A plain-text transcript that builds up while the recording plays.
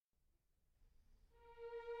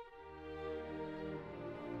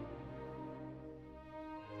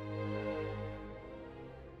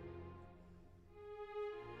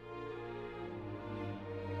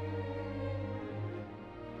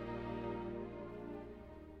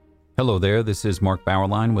Hello there, this is Mark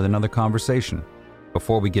Bauerlein with another conversation.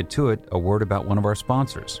 Before we get to it, a word about one of our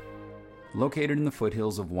sponsors. Located in the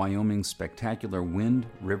foothills of Wyoming's spectacular Wind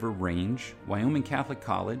River Range, Wyoming Catholic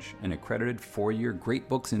College, an accredited four-year Great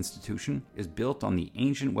Books institution, is built on the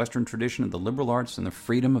ancient Western tradition of the liberal arts and the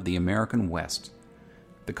freedom of the American West.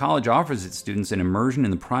 The college offers its students an immersion in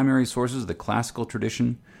the primary sources of the classical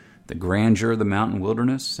tradition, the grandeur of the mountain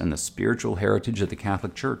wilderness, and the spiritual heritage of the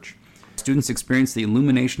Catholic Church. Students experience the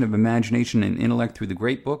illumination of imagination and intellect through the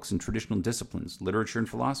great books and traditional disciplines, literature and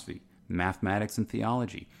philosophy, mathematics and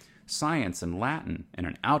theology, science and Latin, and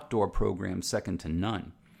an outdoor program second to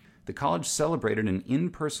none. The college celebrated an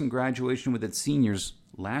in-person graduation with its seniors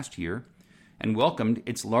last year and welcomed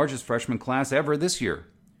its largest freshman class ever this year.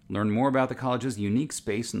 Learn more about the college's unique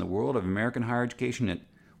space in the world of American higher education at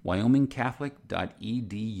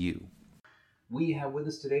wyomingcatholic.edu. We have with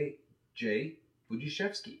us today Jay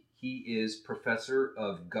Budziszewski. He is professor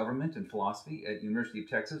of government and philosophy at University of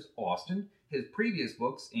Texas, Austin. His previous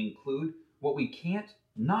books include What We Can't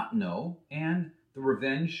Not Know and The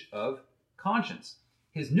Revenge of Conscience.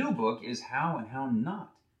 His new book is How and How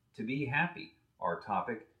Not to Be Happy, our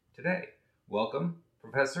topic today. Welcome,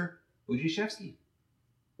 Professor Budziszewski.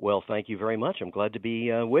 Well, thank you very much. I'm glad to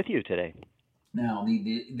be with you today. Now,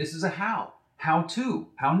 this is a how not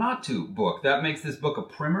to book. That makes this book a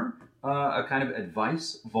primer. A kind of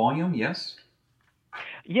advice volume, yes?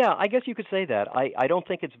 Yeah, I guess you could say that. I don't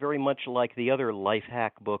think it's very much like the other life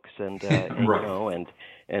hack books and right.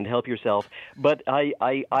 and help yourself, but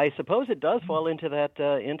I suppose it does fall into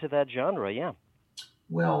that genre. Yeah.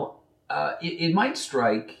 Well, it might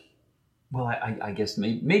strike. Well, I guess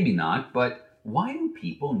maybe not. But why do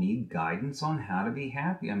people need guidance on how to be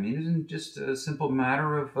happy? I mean, isn't it just a simple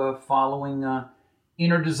matter of following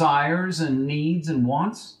inner desires and needs and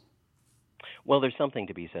wants? Well, there's something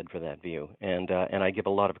to be said for that view, and I give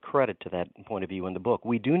a lot of credit to that point of view in the book.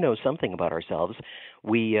 We do know something about ourselves.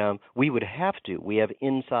 We would have to. We have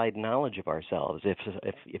inside knowledge of ourselves.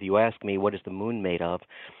 If you ask me what is the moon made of,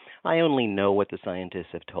 I only know what the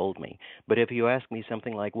scientists have told me. But if you ask me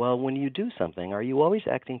something like, well, when you do something, are you always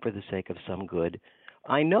acting for the sake of some good?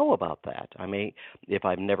 I know about that. I may, if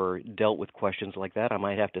I've never dealt with questions like that, I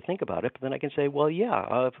might have to think about it. But then I can say, well, yeah,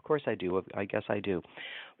 of course I do. I guess I do.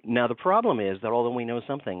 Now, the problem is that although we know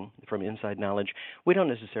something from inside knowledge, we don't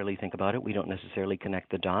necessarily think about it. We don't necessarily connect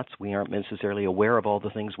the dots. We aren't necessarily aware of all the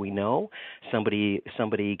things we know. Somebody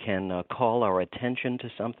can call our attention to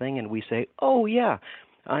something, and we say, oh, yeah,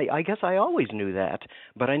 I guess I always knew that,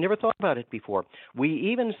 but I never thought about it before. We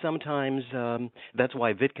even sometimes, that's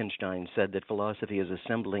why Wittgenstein said that philosophy is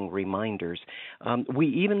assembling reminders. We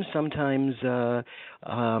even sometimes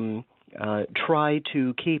try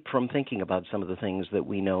to keep from thinking about some of the things that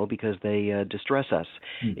we know because they distress us.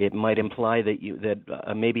 It might imply that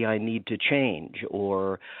maybe I need to change,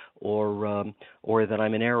 or that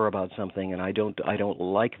I'm in error about something, and I don't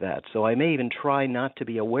like that. So I may even try not to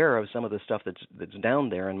be aware of some of the stuff that's down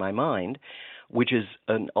there in my mind, which is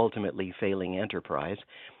an ultimately failing enterprise.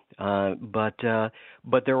 But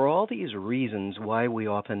there are all these reasons why we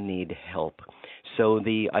often need help. So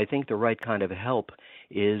I think the right kind of help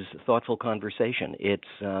is thoughtful conversation. It's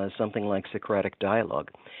something like Socratic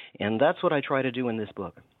dialogue, and that's what I try to do in this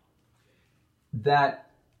book. That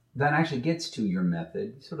actually gets to your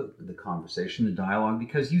method, sort of the conversation, the dialogue,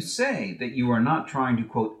 because you say that you are not trying to,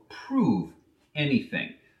 quote, prove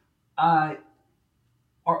anything. Are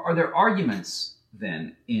there arguments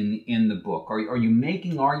then in the book? Are you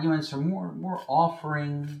making arguments, or more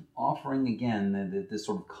offering again this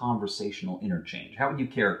sort of conversational interchange? How would you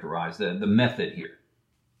characterize the method here?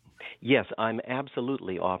 Yes, I'm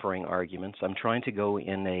absolutely offering arguments. I'm trying to go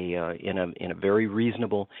in a very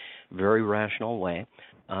reasonable, very rational way,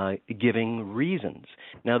 giving reasons.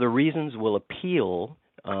 Now, the reasons will appeal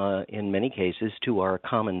in many cases to our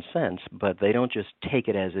common sense, but they don't just take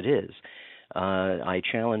it as it is. I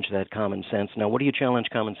challenge that common sense. Now, what do you challenge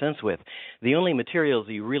common sense with? The only materials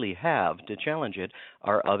you really have to challenge it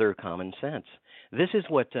are other common sense. This is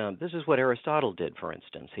what Aristotle did, for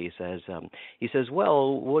instance. He says,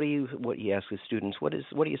 well, what he asks his students, what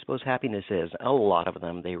do you suppose happiness is? A lot of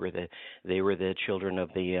them, they were the children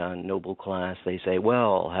of the noble class. They say,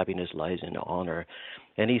 well, happiness lies in honor.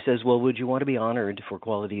 And he says, well, would you want to be honored for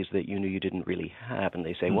qualities that you knew you didn't really have? And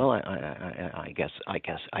they say, well, I guess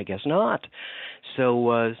not.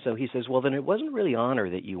 So he says, well, then it wasn't really honor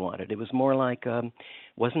that you wanted. It was more like,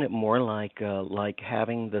 wasn't it more like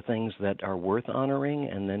having the things that are worth honoring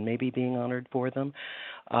and then maybe being honored for them?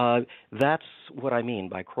 That's what I mean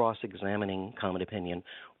by cross-examining common opinion.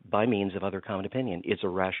 by means of other common opinion. It's a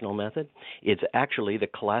rational method. It's actually the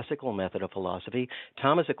classical method of philosophy.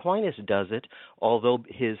 Thomas Aquinas does it, although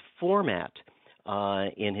his format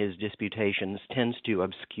in his disputations tends to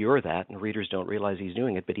obscure that, and readers don't realize he's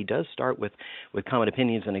doing it, but he does start with common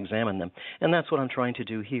opinions and examine them, and that's what I'm trying to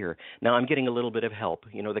do here. Now, I'm getting a little bit of help.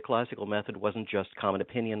 The classical method wasn't just common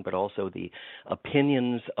opinion, but also the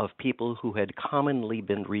opinions of people who had commonly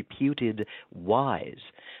been reputed wise.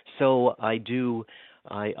 So I do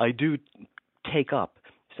take up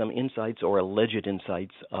some insights or alleged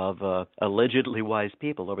insights of allegedly wise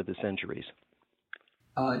people over the centuries.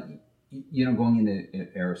 Going into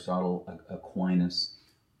Aristotle, Aquinas,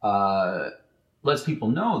 lets people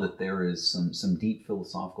know that there is some deep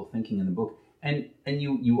philosophical thinking in the book, and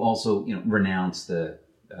you also renounced a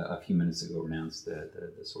few minutes ago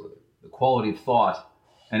the sort of the quality of thought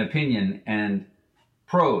and opinion and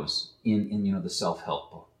prose in the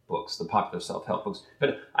self-help books, the popular self-help books.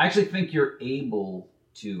 But I actually think you're able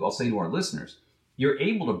to, I'll say to our listeners, you're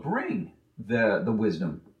able to bring the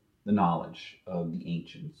wisdom, the knowledge of the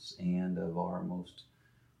ancients and of our most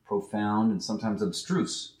profound and sometimes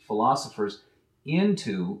abstruse philosophers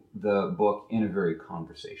into the book in a very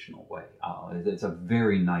conversational way. It's a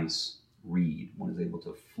very nice read. One is able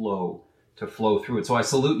to flow through it. So I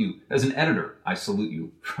salute you as an editor. I salute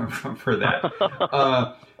you for that.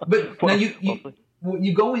 But now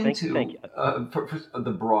you go into for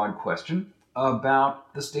the broad question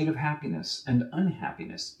about the state of happiness and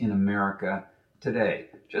unhappiness in America today.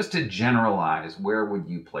 Just to generalize, where would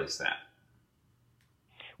you place that?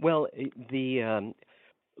 Well,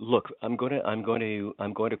 look, I'm going to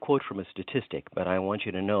quote from a statistic, but I want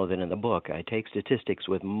you to know that in the book I take statistics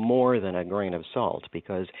with more than a grain of salt,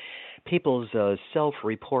 because people's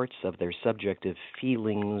self-reports of their subjective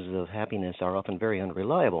feelings of happiness are often very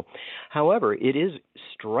unreliable. However, it is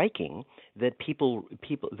striking that people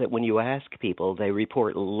that when you ask people, they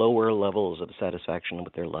report lower levels of satisfaction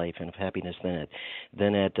with their life and of happiness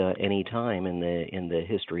than at any time in the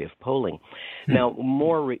history of polling. Now,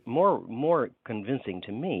 more convincing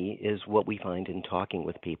to me is what we find in talking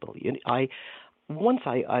with people. Once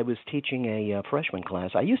I was teaching a freshman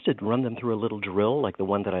class. I used to run them through a little drill like the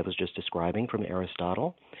one that I was just describing from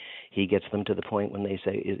Aristotle. He gets them to the point when they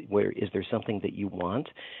say, is there something that you want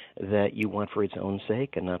for its own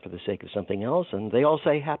sake and not for the sake of something else? And they all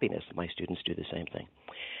say happiness. My students do the same thing.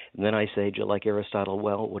 And then I say, like Aristotle,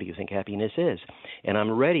 well, what do you think happiness is? And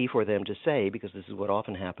I'm ready for them to say, because this is what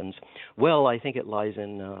often happens, well, I think it lies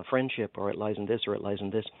in friendship, or it lies in this, or it lies in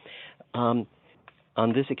this. On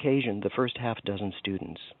this occasion, the first half dozen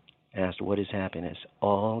students asked, what is happiness?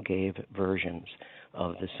 All gave versions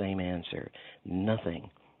of the same answer: nothing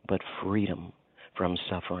but freedom from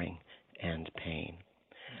suffering and pain.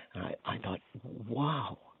 And I thought,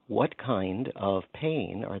 wow, what kind of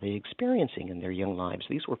pain are they experiencing in their young lives?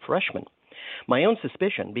 These were freshmen. My own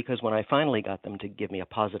suspicion, because when I finally got them to give me a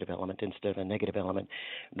positive element instead of a negative element,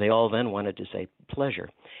 they all then wanted to say pleasure.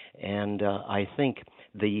 And I think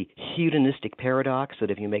the hedonistic paradox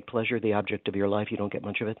that if you make pleasure the object of your life, you don't get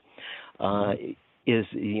much of it, is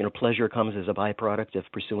pleasure comes as a byproduct of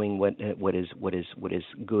pursuing what is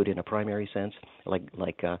good in a primary sense, like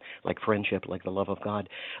friendship, like the love of God,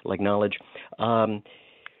 like knowledge.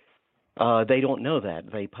 They don't know that.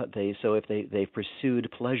 So if they've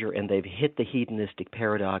pursued pleasure and they've hit the hedonistic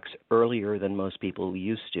paradox earlier than most people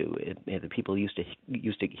used to. The people used to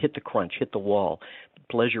hit the crunch, hit the wall.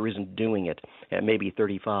 Pleasure isn't doing it at maybe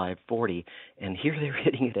 35, 40, and here they're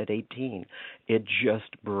hitting it at 18. It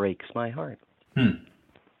just breaks my heart.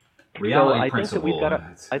 Reality so I principle.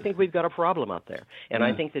 I think we've got a problem out there, and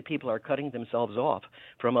I think that people are cutting themselves off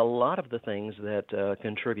from a lot of the things that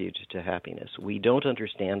contribute to happiness. We don't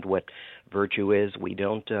understand what virtue is. We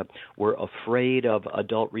don't. We're afraid of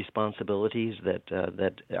adult responsibilities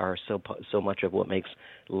that are so much of what makes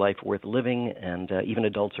life worth living, and even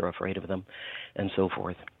adults are afraid of them, and so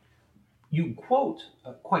forth. You quote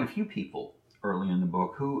quite a few people early in the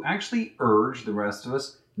book who actually urge the rest of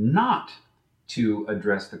us not to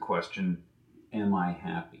address the question, am I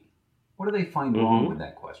happy? What do they find wrong with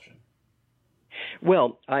that question?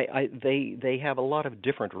 Well, they have a lot of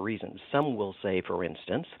different reasons. Some will say, for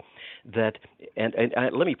instance, that, and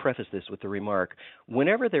let me preface this with the remark,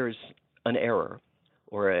 whenever there's an error,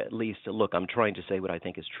 or at least, look, I'm trying to say what I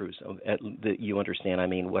think is true, so that you understand, I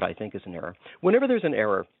mean what I think is an error. Whenever there's an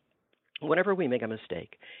error, whenever we make a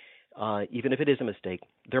mistake, even if it is a mistake,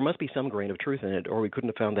 there must be some grain of truth in it, or we couldn't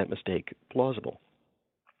have found that mistake plausible.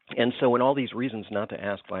 And so in all these reasons not to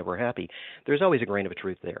ask why we're happy, there's always a grain of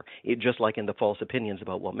truth there. Just like in the false opinions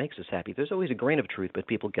about what makes us happy, there's always a grain of truth, but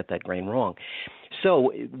people get that grain wrong.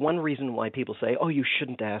 So one reason why people say, oh, you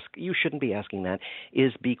shouldn't be asking that,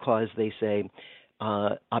 is because they say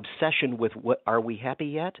obsession with what are we happy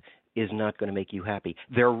yet is not going to make you happy.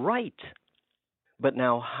 They're right. But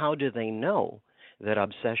now how do they know that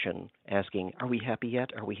obsession, asking, are we happy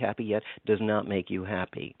yet, does not make you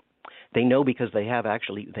happy? They know because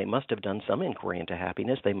they must have done some inquiry into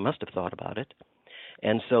happiness. They must have thought about it.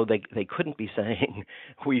 And so they couldn't be saying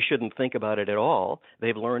we shouldn't think about it at all.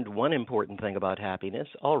 They've learned one important thing about happiness.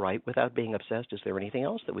 All right, without being obsessed, is there anything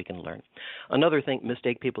else that we can learn? Another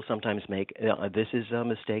mistake people sometimes make, this is a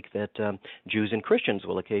mistake that Jews and Christians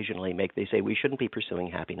will occasionally make. They say we shouldn't be pursuing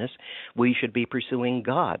happiness. We should be pursuing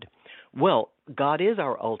God. Well, God is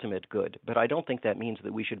our ultimate good, but I don't think that means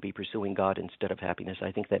that we should be pursuing God instead of happiness.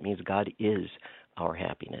 I think that means God is our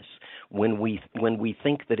happiness. When we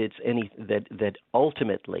think that it's that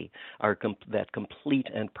ultimately that complete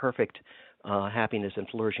and perfect happiness and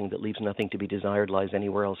flourishing that leaves nothing to be desired lies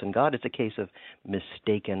anywhere else in God, it's a case of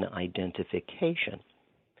mistaken identification.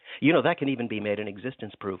 That can even be made an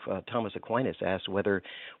existence proof. Thomas Aquinas asked whether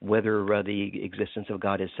the existence of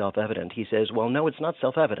God is self-evident. He says, well, no, it's not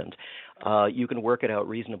self-evident. You can work it out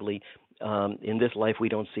reasonably. In this life, we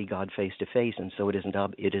don't see God face to face, and so it isn't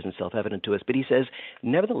self-evident to us. But he says,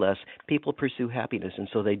 nevertheless, people pursue happiness, and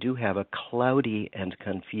so they do have a cloudy and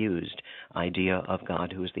confused idea of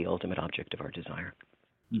God, who is the ultimate object of our desire.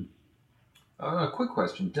 A quick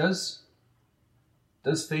question: Does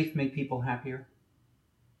faith make people happier?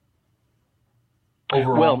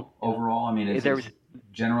 Overall, I mean,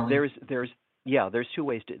 generally there's two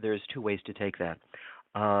ways to take that.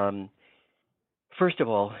 First of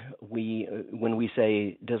all, when we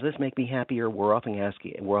say, does this make me happier, we're often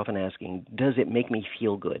asking, does it make me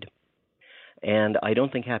feel good? And I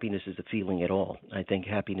don't think happiness is a feeling at all. I think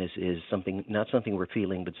happiness is not something we're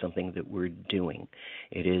feeling, but something that we're doing.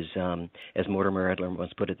 It is, as Mortimer Adler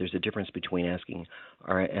once put it, there's a difference between asking,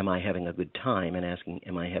 am I having a good time, and asking,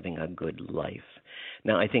 am I having a good life?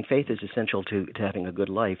 Now, I think faith is essential to having a good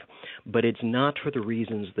life, but it's not for the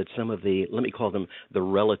reasons that some of the, let me call them the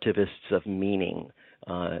relativists of meaning,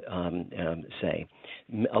 say.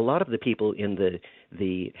 A lot of the people in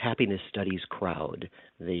the happiness studies crowd,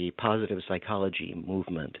 the positive psychology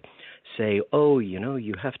movement, say, oh,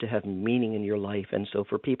 you have to have meaning in your life, and so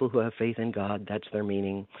for people who have faith in God, that's their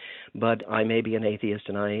meaning. But I may be an atheist,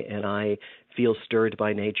 and I feel stirred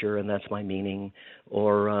by nature, and that's my meaning.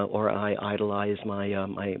 Or I idolize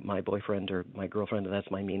my boyfriend or my girlfriend, and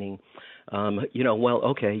that's my meaning. Well,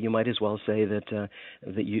 okay, you might as well say that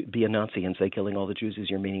you be a Nazi and say killing all the Jews is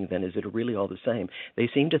your meaning. Then is it really all the same? They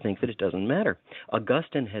seem to think that it doesn't matter.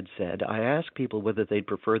 Augustine had said, I ask people whether they'd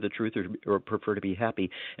prefer the truth or prefer to be happy,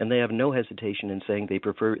 and they have no hesitation in saying they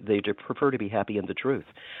prefer to be happy in the truth.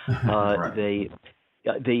 Right.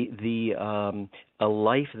 A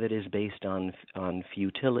life that is based on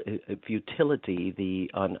futility,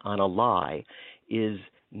 on a lie, is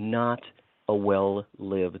not a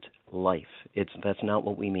well-lived life. That's not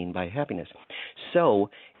what we mean by happiness. So,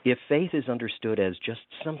 if faith is understood as just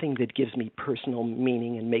something that gives me personal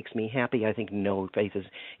meaning and makes me happy, I think no,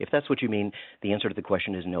 if that's what you mean, the answer to the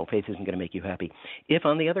question is no, faith isn't going to make you happy. If,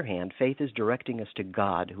 on the other hand, faith is directing us to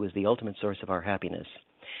God, who is the ultimate source of our happiness,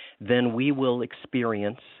 then we will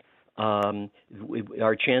experience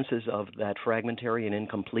our chances of that fragmentary and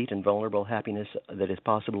incomplete and vulnerable happiness that is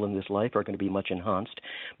possible in this life are going to be much enhanced.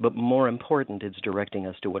 But more important, it's directing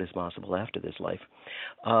us to what is possible after this life.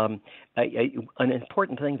 An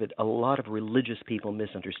important thing that a lot of religious people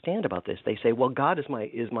misunderstand about this, they say, well, God is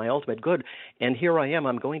my ultimate good, and here I am.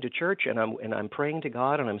 I'm going to church and I'm praying to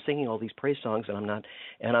God and I'm singing all these praise songs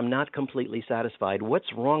and I'm not completely satisfied.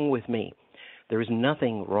 What's wrong with me? There is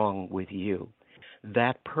nothing wrong with you.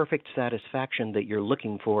 That perfect satisfaction that you're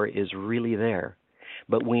looking for is really there,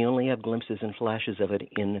 but we only have glimpses and flashes of it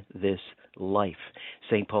in this life.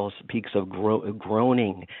 St. Paul speaks of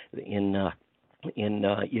groaning in our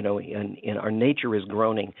nature is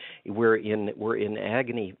groaning. We're in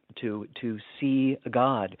agony to see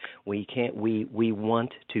God. We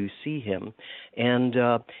want to see Him, and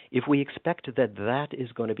if we expect that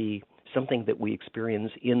is going to be something that we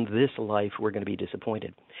experience in this life, we're going to be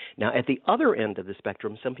disappointed. Now, at the other end of the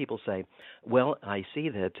spectrum, some people say, well, I see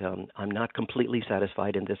that I'm not completely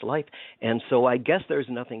satisfied in this life, and so I guess there's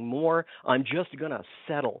nothing more. I'm just going to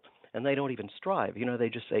settle. And they don't even strive. They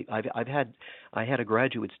just say, I had a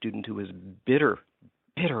graduate student who was bitter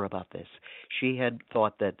about this. She had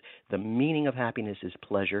thought that the meaning of happiness is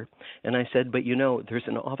pleasure. And I said, but there's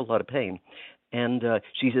an awful lot of pain. And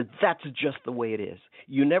she said, "That's just the way it is.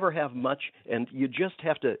 You never have much, and you just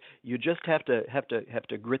have to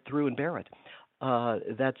grit through and bear it."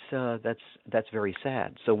 That's very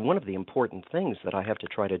sad. So one of the important things that I have to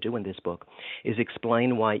try to do in this book is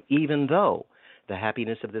explain why, even though the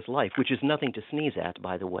happiness of this life, which is nothing to sneeze at,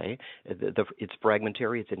 by the way, it's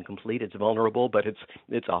fragmentary, it's incomplete, it's vulnerable, but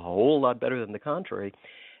it's a whole lot better than the contrary,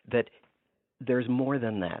 that there's more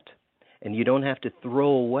than that. And you don't have to throw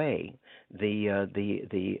away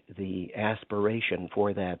the aspiration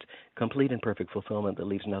for that complete and perfect fulfillment that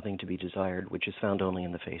leaves nothing to be desired, which is found only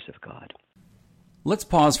in the face of God. Let's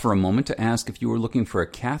pause for a moment to ask if you were looking for a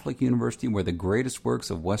Catholic university where the greatest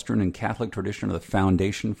works of Western and Catholic tradition are the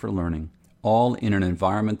foundation for learning, all in an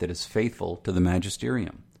environment that is faithful to the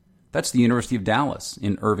magisterium. That's the University of Dallas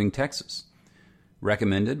in Irving, Texas.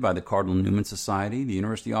 Recommended by the Cardinal Newman Society, the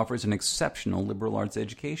university offers an exceptional liberal arts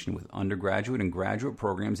education with undergraduate and graduate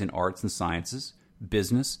programs in arts and sciences,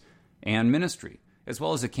 business, and ministry, as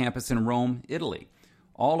well as a campus in Rome, Italy,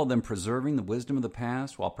 all of them preserving the wisdom of the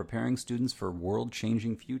past while preparing students for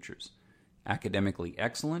world-changing futures. Academically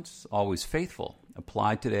excellent, always faithful.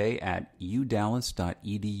 Apply today at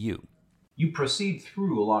udallas.edu. You proceed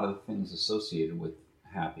through a lot of the things associated with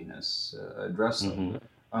happiness, address them.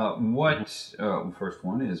 First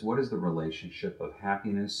one is, what is the relationship of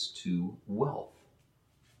happiness to wealth?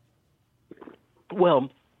 Well,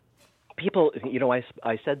 people,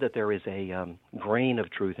 I said that there is a grain of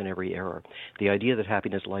truth in every error. The idea that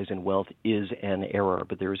happiness lies in wealth is an error,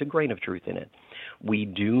 but there is a grain of truth in it. We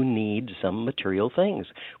do need some material things.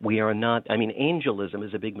 We are not, angelism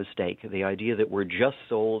is a big mistake. The idea that we're just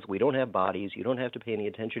souls, we don't have bodies, you don't have to pay any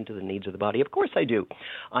attention to the needs of the body. Of course I do.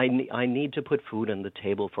 I need to put food on the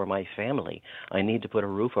table for my family. I need to put a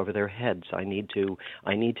roof over their heads. I need to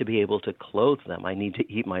be able to clothe them. I need to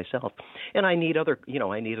eat myself. And I need other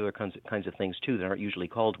kinds of things too that aren't usually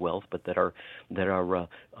called wealth, but that are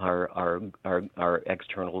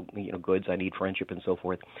external goods. I need friendship and so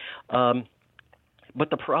forth. But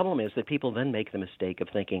the problem is that people then make the mistake of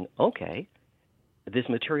thinking, okay, this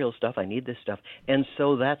material stuff, I need this stuff, and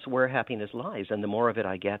so that's where happiness lies. And the more of it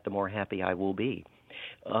I get, the more happy I will be.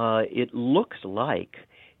 It looks like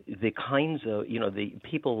the kinds of the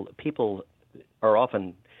people are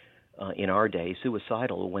often in our day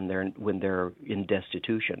suicidal when they're in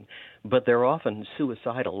destitution, but they're often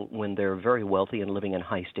suicidal when they're very wealthy and living in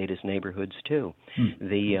high status neighborhoods too.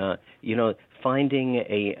 Finding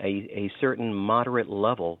a certain moderate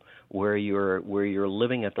level where you're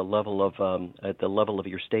living at the level of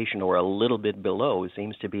your station or a little bit below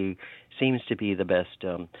seems to be the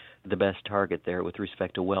best target there with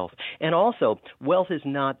respect to wealth. And also, wealth is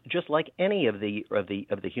not, just like any of the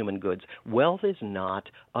human goods, wealth is not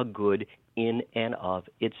a good in and of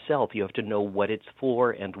itself. You have to know what it's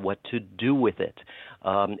for and what to do with it.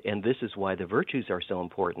 And this is why the virtues are so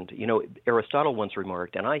important. Aristotle once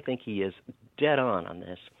remarked, and I think he is dead on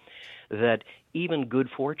this, that even good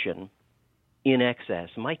fortune in excess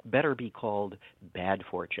might better be called bad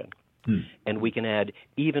fortune. And we can add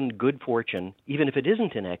even good fortune, even if it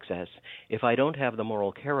isn't in excess, if I don't have the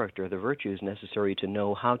moral character, the virtues necessary to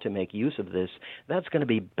know how to make use of this, that's going to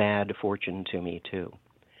be bad fortune to me too.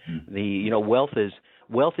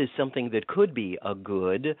 Wealth is something that could be a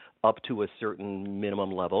good up to a certain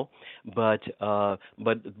minimum level, but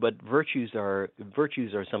virtues are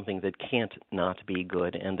something that can't not be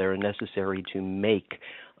good, and they're necessary to make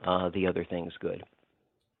the other things good.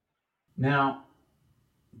 Now,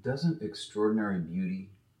 doesn't extraordinary beauty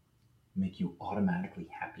make you automatically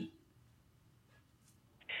happy?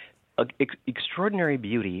 Extraordinary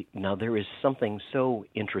beauty. Now, there is something so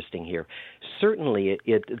interesting here. Certainly,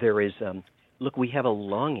 there is. Look, we have a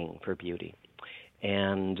longing for beauty,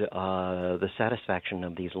 and the satisfaction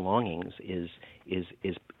of these longings is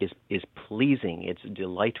pleasing. It's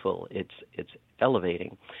delightful. It's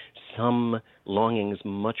elevating. Some longings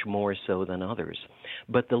much more so than others.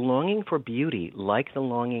 But the longing for beauty, like the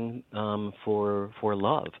longing for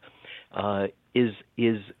love, is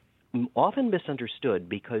often misunderstood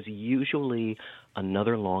because usually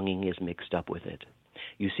another longing is mixed up with it.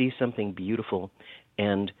 You see something beautiful,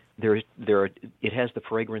 and it has the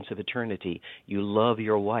fragrance of eternity. You love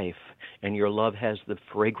your wife, and your love has the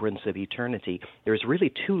fragrance of eternity. There's really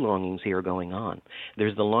two longings here going on.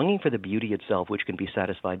 There's the longing for the beauty itself, which can be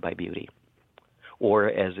satisfied by beauty. Or,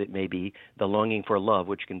 as it may be, the longing for love,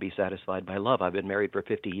 which can be satisfied by love. I've been married for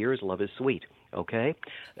 50 years. Love is sweet, okay?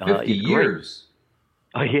 50 years?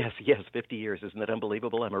 Oh, yes, 50 years. Isn't that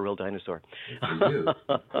unbelievable? I'm a real dinosaur. Good for you.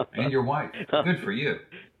 And your wife. Good for you.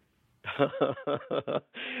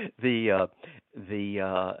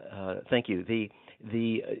 Thank you.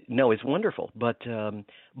 no, it's wonderful, but that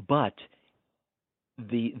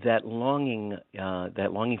longing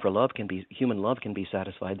for love human love can be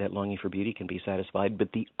satisfied. That longing for beauty can be satisfied,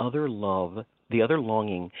 but the other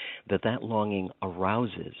longing that longing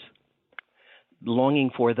arouses, longing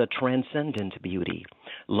for the transcendent beauty,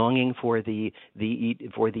 longing for the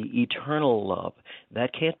eternal love,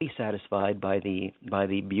 that can't be satisfied by the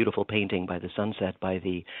beautiful painting, by the sunset, by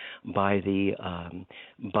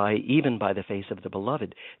even by the face of the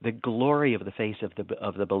beloved. The glory of the face of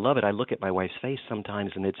the beloved. I look at my wife's face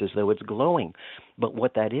sometimes, and it's as though it's glowing. But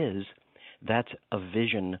what that is, that's a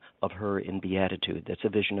vision of her in beatitude. That's a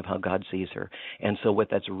vision of how God sees her. And so what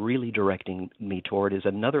that's really directing me toward is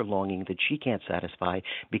another longing that she can't satisfy,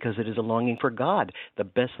 because it is a longing for God. The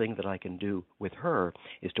best thing that I can do with her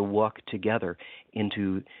is to walk together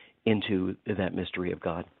into that mystery of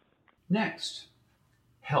God. Next,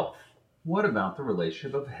 health. What about the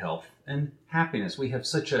relationship of health and happiness? We have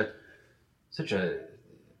such a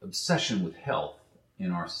obsession with health in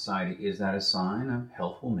our society. Is that a sign of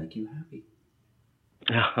health will make you happy?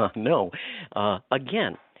 No.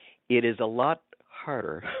 Again, it is a lot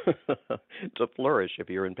harder to flourish if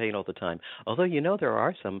you're in pain all the time. Although, there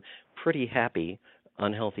are some pretty happy,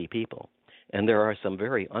 unhealthy people, and there are some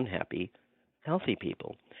very unhappy, healthy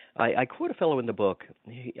people. I quote a fellow in the book.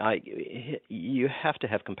 You have to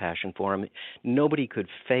have compassion for him. Nobody could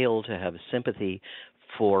fail to have sympathy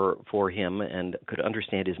for him and could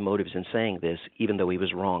understand his motives in saying this, even though he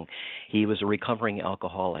was wrong. He was a recovering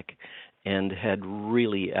alcoholic and had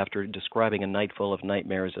really, after describing a night full of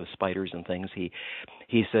nightmares of spiders and things, he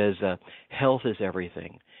says, health is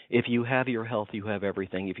everything. If you have your health, you have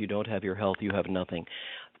everything. If you don't have your health, you have nothing.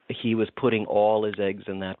 He was putting all his eggs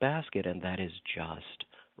in that basket, and that is just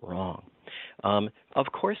wrong. Of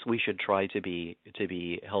course, we should try to be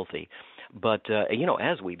healthy, but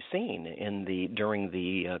as we've seen during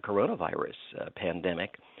the coronavirus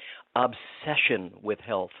pandemic, obsession with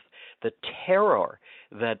health, the terror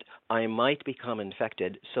that I might become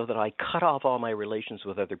infected, so that I cut off all my relations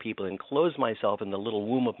with other people and close myself in the little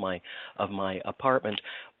womb of my apartment.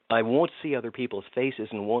 I won't see other people's faces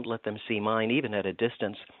and won't let them see mine, even at a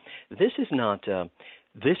distance. This is not.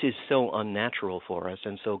 This is so unnatural for us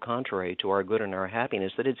and so contrary to our good and our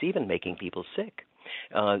happiness that it's even making people sick.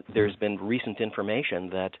 There's been recent information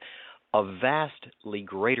that a vastly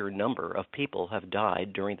greater number of people have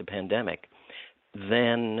died during the pandemic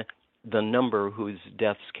than the number whose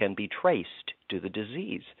deaths can be traced to the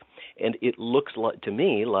disease. And it looks to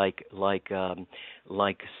me like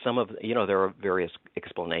some of there are various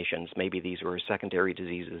explanations. Maybe these were secondary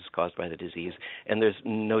diseases caused by the disease, and there's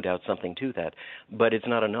no doubt something to that. But it's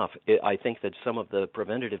not enough. I think that some of the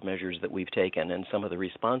preventative measures that we've taken and some of the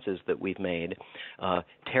responses that we've made,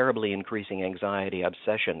 terribly increasing anxiety,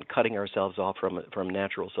 obsession, cutting ourselves off from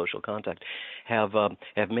natural social contact, have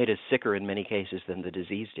made us sicker in many cases than the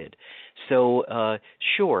disease did. So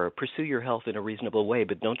sure, pursue your health in a reasonable way,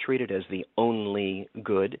 but don't treat it as the only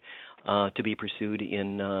good to be pursued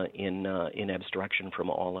in abstraction from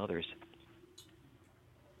all others.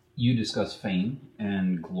 You discuss fame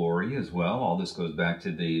and glory as well. All this goes back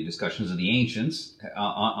to the discussions of the ancients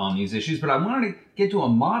on these issues. But I wanted to get to a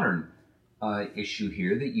modern issue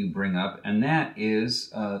here that you bring up, and that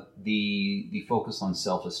is the focus on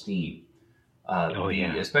self-esteem.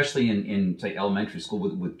 Especially in say, elementary school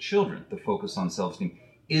with children, the focus on self-esteem.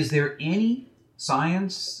 Is there any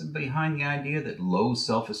science behind the idea that low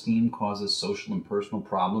self-esteem causes social and personal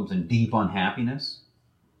problems and deep unhappiness?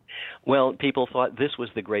 Well, people thought this was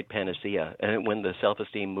the great panacea, and when the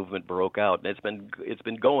self-esteem movement broke out, and it's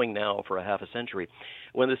been going now for a half a century.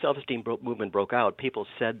 When the self-esteem movement broke out, people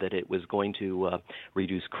said that it was going to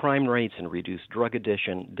reduce crime rates and reduce drug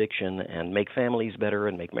addiction and make families better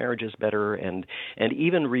and make marriages better and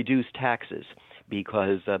even reduce taxes,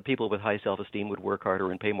 because people with high self-esteem would work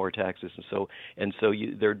harder and pay more taxes, and so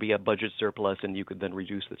there'd be a budget surplus, and you could then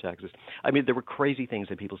reduce the taxes. I mean, there were crazy things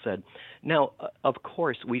that people said. Now, of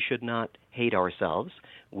course, we should not hate ourselves.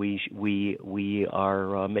 We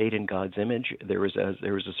are made in God's image. There is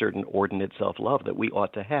a certain ordinate self-love that we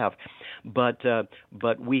ought to have, but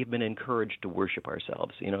we've been encouraged to worship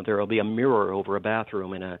ourselves. There will be a mirror over a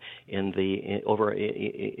bathroom in an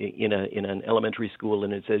elementary school,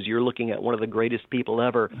 and it says you're looking at one of the greatest people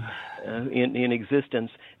ever in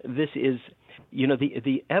existence. This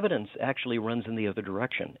the evidence actually runs in the other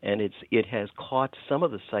direction, and it has caught some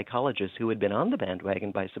of the psychologists who had been on the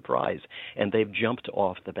bandwagon by surprise, and they've jumped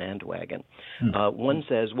off the bandwagon. One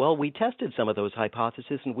says, well, we tested some of those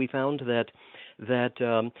hypotheses, and we found that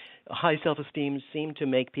high self-esteem seemed to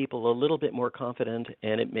make people a little bit more confident,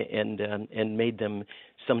 and made them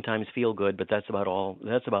sometimes feel good. But that's about all.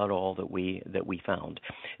 That's about all that we found.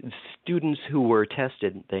 Students who were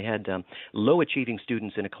tested, they had low-achieving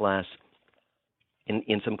students in a class.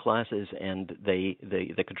 In some classes, and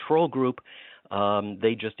the control group,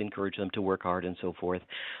 they just encouraged them to work hard and so forth,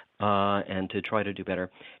 and to try to do better.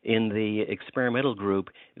 In the experimental group,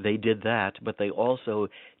 they did that, but they also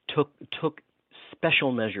took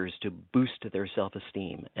special measures to boost their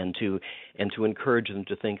self-esteem and to encourage them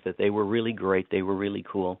to think that they were really great, they were really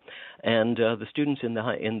cool. And the students in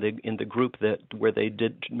the group where they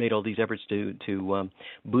made all these efforts to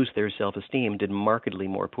boost their self-esteem did markedly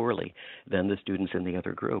more poorly than the students in the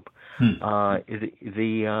other group. With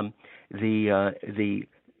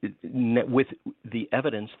the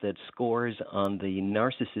evidence that scores on the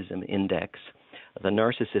narcissism index, the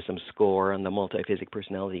narcissism score and the multiphasic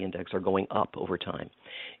personality index are going up over time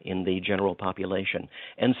in the general population.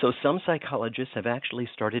 And so some psychologists have actually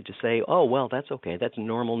started to say, oh, well, that's okay. That's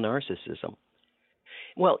normal narcissism.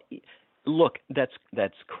 Well, look, that's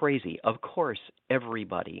crazy. Of course,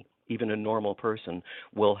 everybody, even a normal person,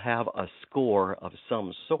 will have a score of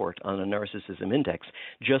some sort on a narcissism index,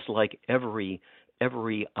 just like every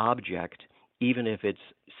object, even if it's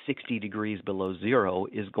 60 degrees below zero,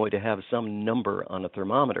 is going to have some number on a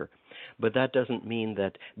thermometer. But that doesn't mean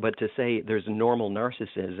that. But to say there's normal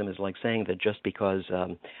narcissism is like saying that just because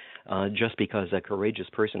a courageous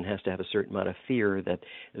person has to have a certain amount of fear, that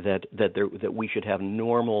we should have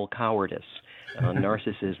normal cowardice.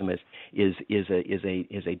 Narcissism is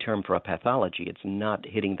a term for a pathology. It's not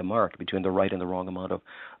hitting the mark between the right and the wrong amount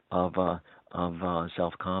of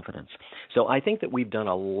self-confidence. So I think that we've done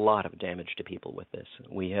a lot of damage to people with this.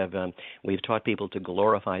 We've taught people to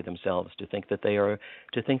glorify themselves, to think that they are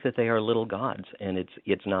little gods, and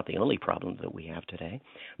it's not the only problem that we have today,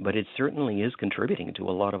 but it certainly is contributing to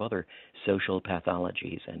a lot of other social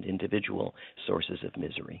pathologies and individual sources of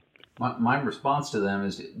misery. My response to them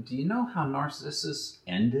is, do you know how Narcissus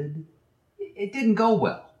ended? It didn't go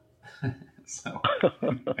well. So,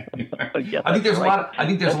 yeah, I think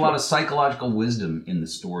there's a lot of psychological wisdom in the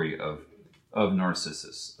story of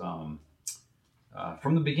Narcissus from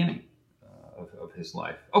the beginning of his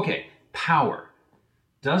life. Okay, power.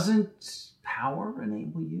 Doesn't power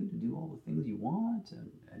enable you to do all the things you want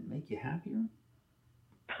and make you happier?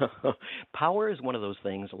 Power is one of those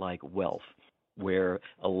things like wealth, where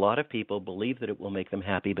a lot of people believe that it will make them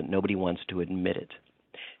happy, but nobody wants to admit it.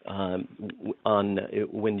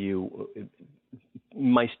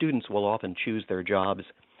 My students will often choose their jobs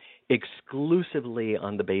exclusively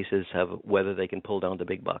on the basis of whether they can pull down the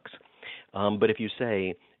big bucks. But if you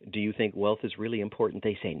say, do you think wealth is really important?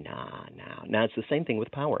 They say, nah. Now, it's the same thing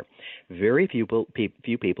with power. Very few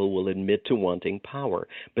people will admit to wanting power,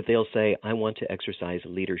 but they'll say, I want to exercise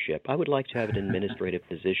leadership. I would like to have an administrative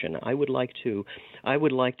position. I would like to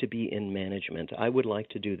be in management. I would like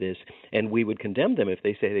to do this. And we would condemn them if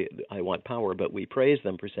they say, I want power, but we praise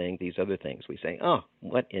them for saying these other things. We say, oh,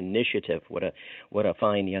 what initiative, what a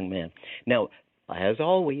fine young man. Now, as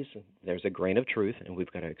always, there's a grain of truth, and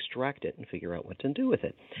we've got to extract it and figure out what to do with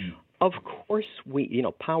it. Of course,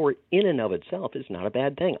 power in and of itself is not a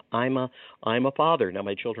bad thing. I'm a father. Now,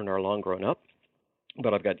 my children are long grown up,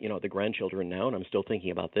 but I've got, the grandchildren now, and I'm still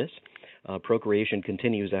thinking about this. Procreation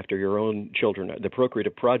continues after your own children. The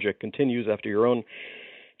procreative project continues after your own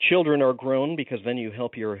children are grown, because then you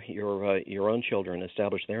help your own children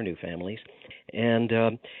establish their new families, and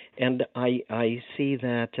I see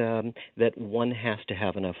that one has to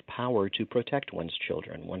have enough power to protect one's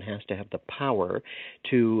children. One has to have the power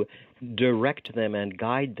to direct them and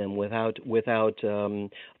guide them without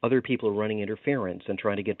other people running interference and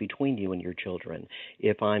trying to get between you and your children.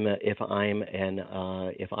 If I'm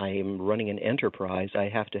running an enterprise, I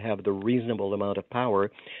have to have the reasonable amount of power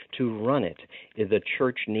to run it. The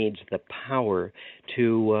church needs the power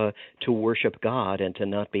to worship God and to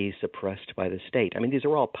not be suppressed by the state. I mean, these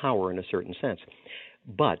are all power in a certain sense,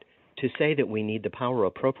 but to say that we need the power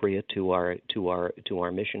appropriate to our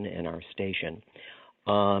mission and our station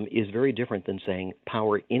is very different than saying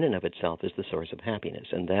power in and of itself is the source of happiness,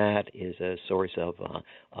 and that is a source of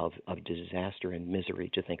disaster and misery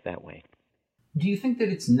to think that way. Do you think that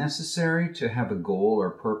it's necessary to have a goal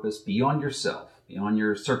or purpose beyond yourself, beyond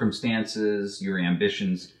your circumstances, your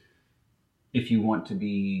ambitions, if you want to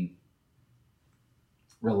be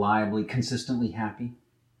reliably, consistently happy?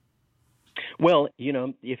 Well,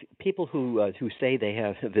 if people who say they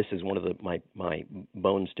have, this is one of my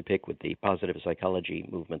bones to pick with the positive psychology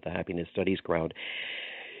movement, the happiness studies crowd.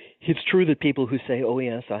 It's true that people who say, "Oh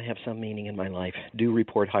yes, I have some meaning in my life," do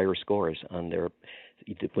report higher scores on their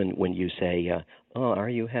when you say, "Oh, are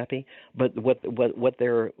you happy?" But what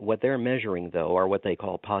they're measuring though are what they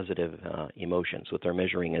call positive emotions. What they're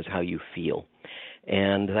measuring is how you feel,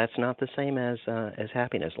 and that's not the same as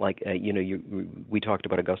happiness. Like we talked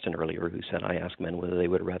about Augustine earlier, who said, "I ask men whether they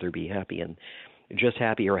would rather be happy and just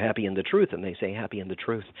happy or happy in the truth," and they say happy in the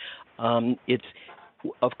truth.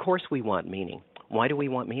 Of course we want meaning. Why do we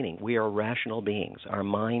want meaning? We are rational beings. Our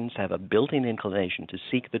minds have a built-in inclination to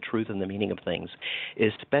seek the truth and the meaning of things,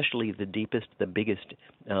 especially the deepest, the biggest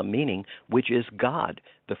meaning, which is God,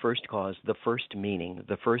 the first cause, the first meaning,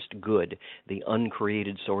 the first good, the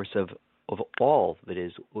uncreated source of all that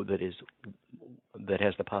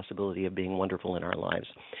has the possibility of being wonderful in our lives.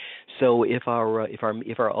 So if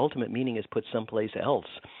our ultimate meaning is put someplace else,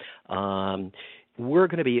 we're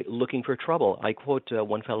going to be looking for trouble. I quote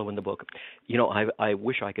one fellow in the book. I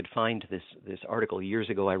wish I could find this article. Years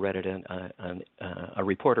ago, I read it, and a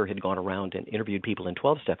reporter had gone around and interviewed people in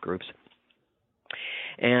 12-step groups.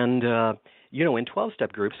 And, in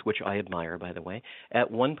 12-step groups, which I admire, by the way,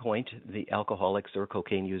 at one point, the alcoholics or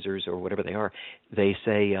cocaine users or whatever they are, they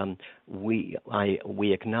say, we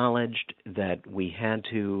acknowledged that we had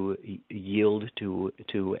to yield to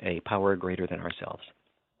a power greater than ourselves.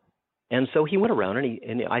 And so he went around,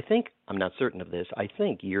 and I think, I'm not certain of this, I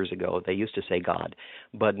think years ago they used to say God,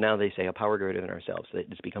 but now they say a power greater than ourselves.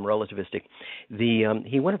 It's become relativistic.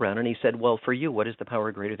 He went around and he said, well, for you, what is the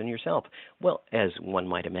power greater than yourself? Well, as one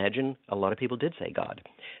might imagine, a lot of people did say God.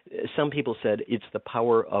 Some people said it's the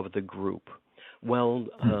power of the group. Well,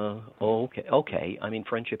 okay. I mean,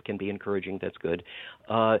 friendship can be encouraging. That's good.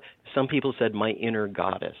 Some people said my inner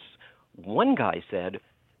goddess. One guy said,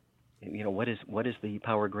 what is the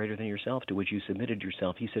power greater than yourself to which you submitted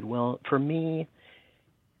yourself? He said, well, for me,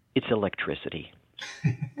 it's electricity.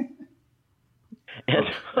 And,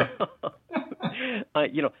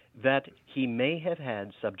 that he may have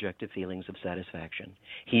had subjective feelings of satisfaction.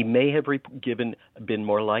 He may have been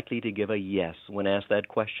more likely to give a yes when asked that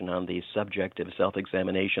question on the subjective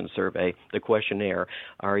self-examination survey, the questionnaire,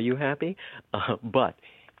 are you happy? But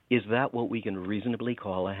is that what we can reasonably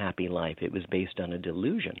call a happy life? It was based on a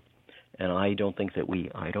delusion. And I don't think that we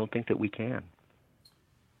can.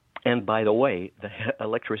 And by the way, the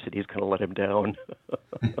electricity is going to let him down.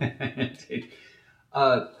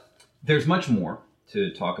 There's much more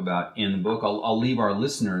to talk about in the book. I'll leave our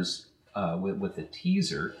listeners with a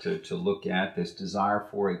teaser to look at this desire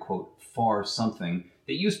for a, quote, far something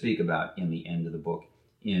that you speak about in the end of the book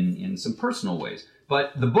in some personal ways.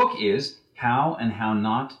 But the book is How and How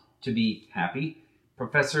Not to Be Happy.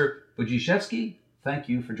 Professor Budziszewski, thank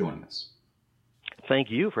you for joining us.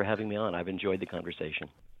 Thank you for having me on. I've enjoyed the conversation.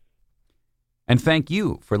 And thank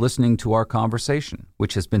you for listening to our conversation,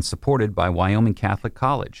 which has been supported by Wyoming Catholic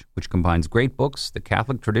College, which combines great books, the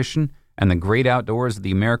Catholic tradition, and the great outdoors of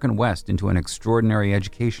the American West into an extraordinary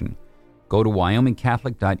education. Go to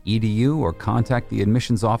wyomingcatholic.edu or contact the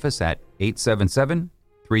admissions office at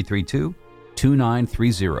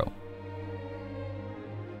 877-332-2930.